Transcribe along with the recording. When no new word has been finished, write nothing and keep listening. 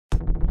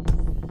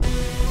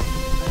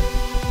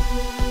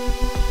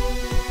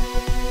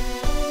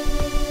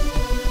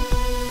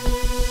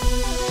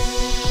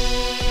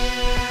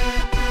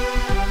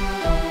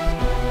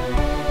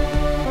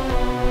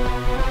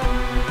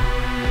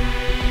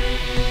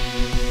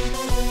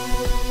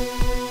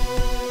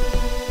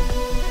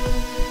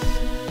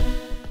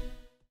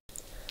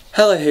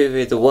Hello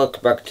everybody,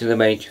 welcome back to the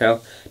main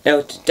channel. Now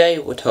today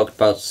we're talking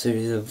about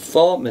Susan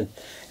Foreman.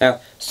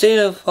 Now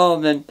Susan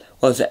Foreman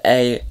was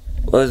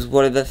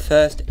one of the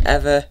first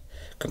ever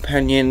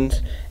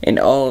companions in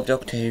all of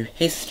Doctor Who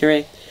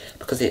history,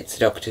 because it's the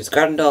Doctor's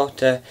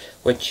granddaughter,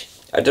 which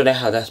I don't know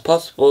how that's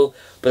possible,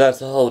 but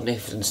that's a whole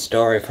different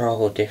story for a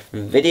whole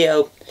different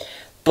video.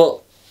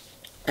 But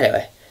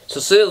anyway, so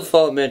Susan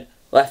Foreman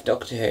left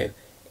Doctor Who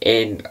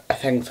in, I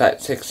think, like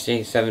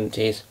 60s,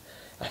 70s,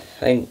 I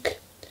think.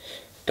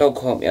 Don't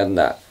quote me on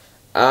that.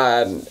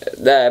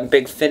 The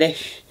Big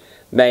Finish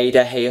made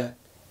a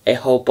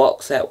whole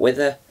box set with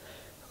her.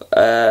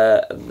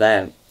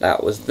 Then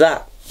that was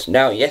that. So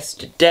now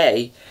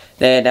yesterday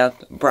they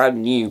announced a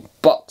brand new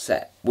box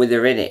set with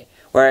her in it,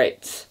 where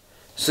it's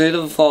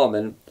Susan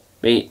Foreman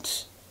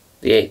meets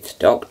the 8th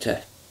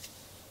Doctor.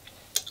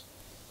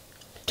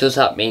 Does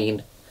that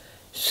mean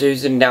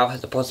Susan now has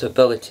the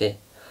possibility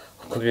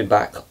of coming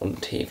back on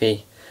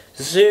TV?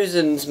 So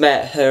Susan's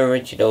met her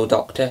original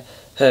Doctor,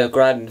 her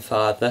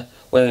grandfather,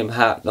 William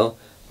Hartnell,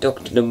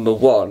 Doctor number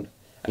 1,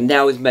 and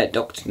now has met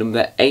Doctor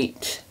number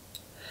 8.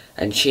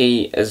 And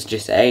she has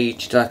just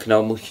aged like a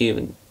normal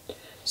human.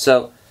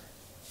 So,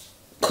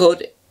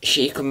 could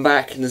she come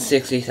back in the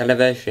 60th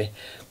anniversary?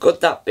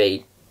 Could that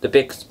be the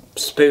big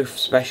spoof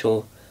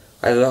special,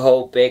 like the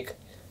whole big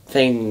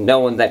thing no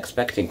one's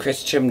expecting?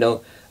 Chris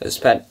Chibnall has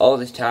spent all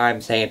this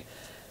time saying,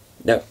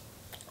 no,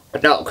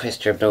 not Chris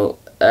Chibnall,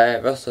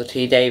 Russell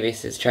T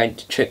Davies is trying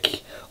to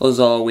trick us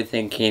all with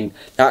thinking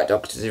that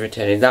Doctor's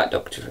returning, that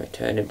Doctor's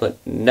returning, but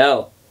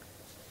no,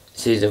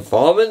 Susan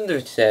Foreman's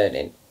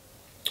returning.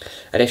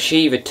 And if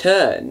she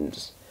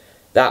returns,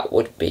 that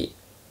would be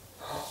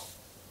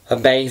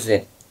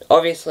amazing.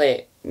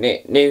 Obviously,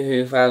 new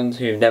Who fans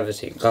who've never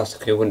seen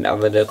Classic Who wouldn't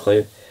have a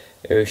clue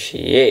who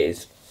she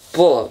is,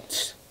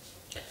 but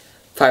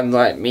fans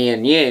like me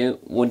and you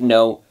would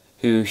know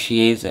who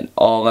she is and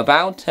all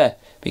about her,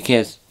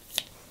 because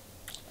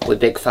we're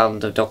big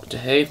fans of Doctor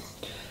Who,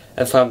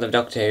 and fans of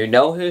Doctor Who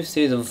know who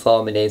Susan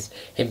Foreman is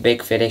in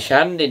Big Finish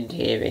and in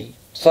TV.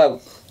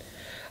 So,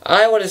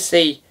 I want to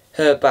see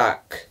her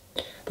back.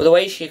 But the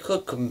way she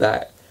could come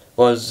back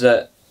was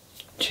that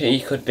she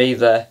could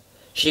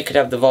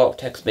have the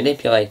Vortex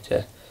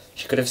manipulator.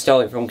 She could have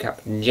stolen it from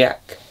Captain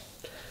Jack.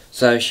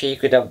 So she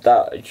could have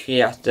that, and she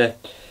has to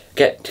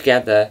get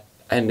together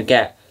and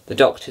get the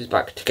Doctors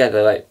back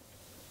together, like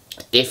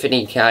different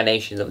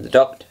incarnations of the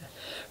Doctor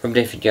from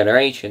different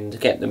generations,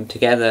 get them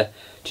together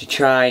to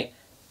try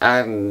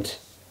and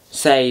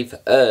save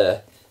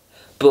Earth.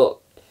 But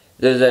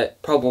there's a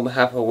problem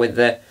happening with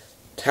the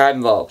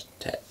Time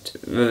Vortex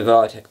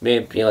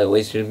manipulator,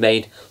 which has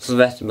made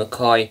Sylvester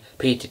McCoy,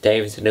 Peter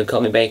Davison and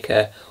Colin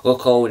Baker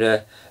look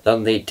older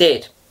than they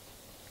did.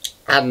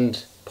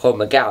 And Paul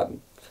McGann.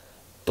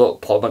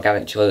 But Paul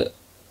McGann actually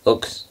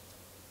looks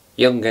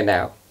younger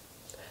now.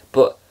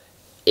 But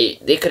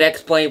they could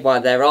explain why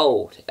they're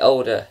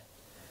older.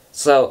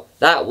 So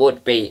that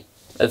would be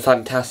a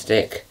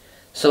fantastic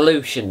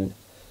solution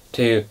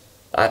to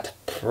that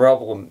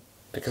problem,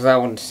 because I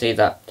want to see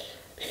that.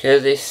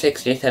 Because it's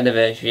 60th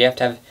anniversary, you have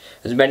to have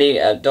as many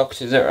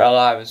Doctors that are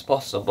alive as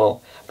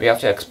possible, but you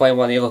have to explain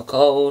why they look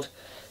old.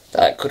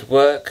 That could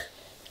work.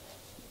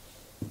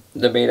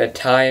 There being a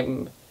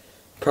time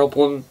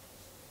problem,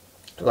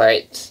 where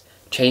it's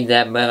changed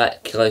their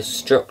molecular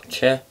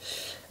structure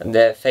and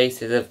their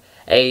faces have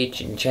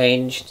aged and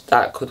changed.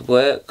 That could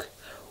work.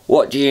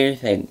 What do you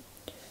think?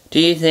 Do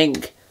you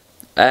think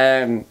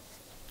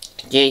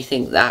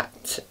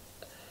that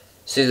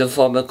Susan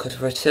Foreman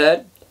could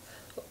return?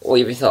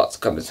 Leave your thoughts in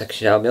the comment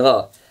section down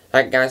below.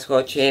 Thank you guys for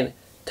watching.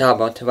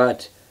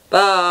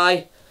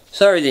 Bye!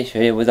 Sorry this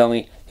video was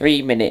only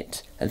 3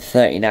 minutes and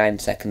 39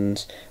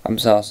 seconds. I'm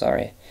so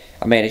sorry.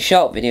 I made a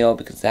short video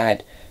because I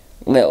had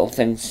little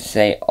things to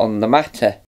say on the matter.